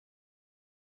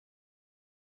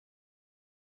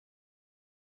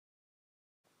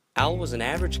Al was an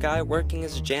average guy working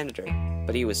as a janitor,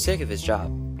 but he was sick of his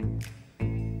job.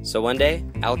 So one day,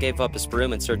 Al gave up his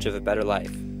broom in search of a better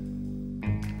life.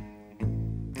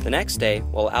 The next day,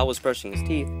 while Al was brushing his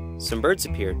teeth, some birds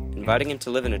appeared, inviting him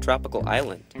to live in a tropical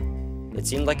island. It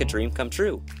seemed like a dream come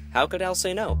true. How could Al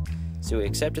say no? So he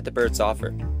accepted the birds'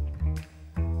 offer.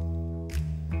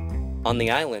 On the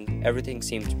island, everything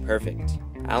seemed perfect.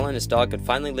 Al and his dog could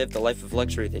finally live the life of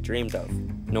luxury they dreamed of.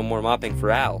 No more mopping for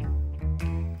Al.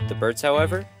 The birds,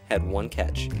 however, had one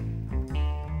catch.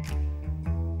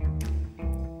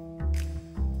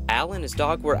 Al and his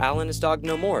dog were Al and his dog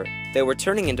no more. They were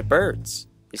turning into birds.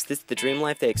 Is this the dream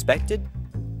life they expected?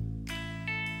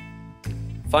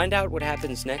 Find out what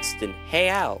happens next in Hey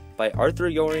Al by Arthur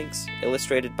Yorings,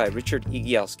 illustrated by Richard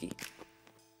Igielski.